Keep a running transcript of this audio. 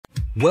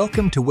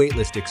Welcome to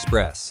Waitlist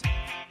Express,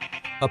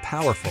 a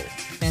powerful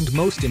and,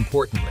 most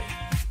importantly,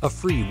 a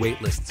free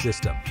waitlist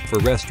system for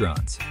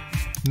restaurants,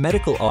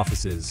 medical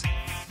offices,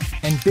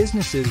 and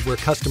businesses where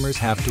customers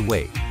have to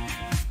wait.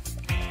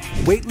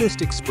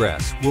 Waitlist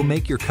Express will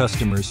make your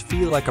customers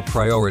feel like a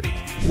priority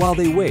while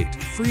they wait,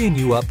 freeing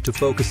you up to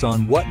focus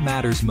on what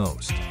matters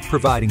most,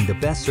 providing the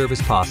best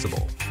service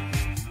possible.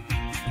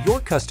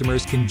 Your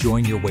customers can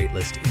join your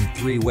waitlist in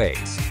 3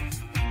 ways: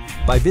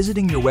 by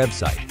visiting your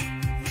website,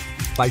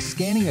 by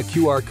scanning a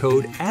QR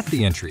code at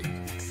the entry,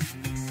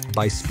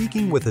 by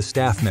speaking with a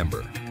staff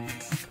member.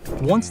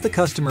 Once the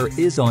customer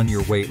is on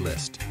your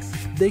waitlist,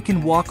 they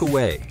can walk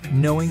away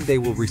knowing they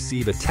will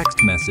receive a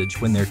text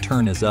message when their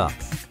turn is up.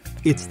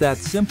 It's that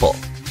simple.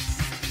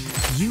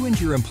 You and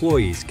your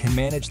employees can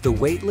manage the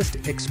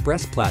Waitlist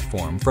Express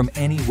platform from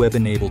any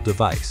web-enabled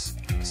device,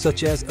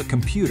 such as a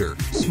computer,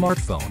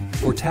 smartphone,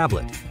 or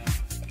tablet.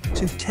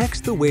 To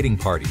text the waiting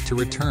party to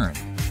return,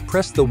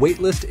 press the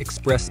Waitlist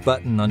Express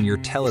button on your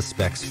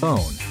TELESPEX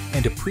phone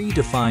and a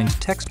predefined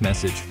text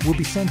message will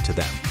be sent to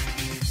them.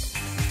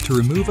 To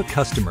remove a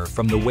customer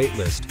from the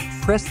waitlist,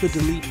 press the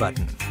Delete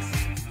button.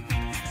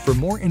 For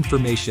more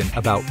information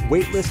about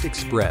Waitlist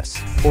Express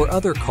or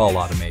other call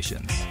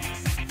automations,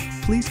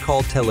 please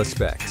call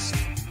TELESPEX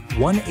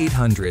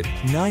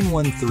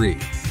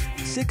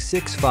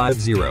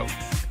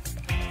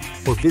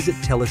 1-800-913-6650 or visit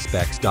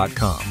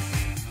telespex.com.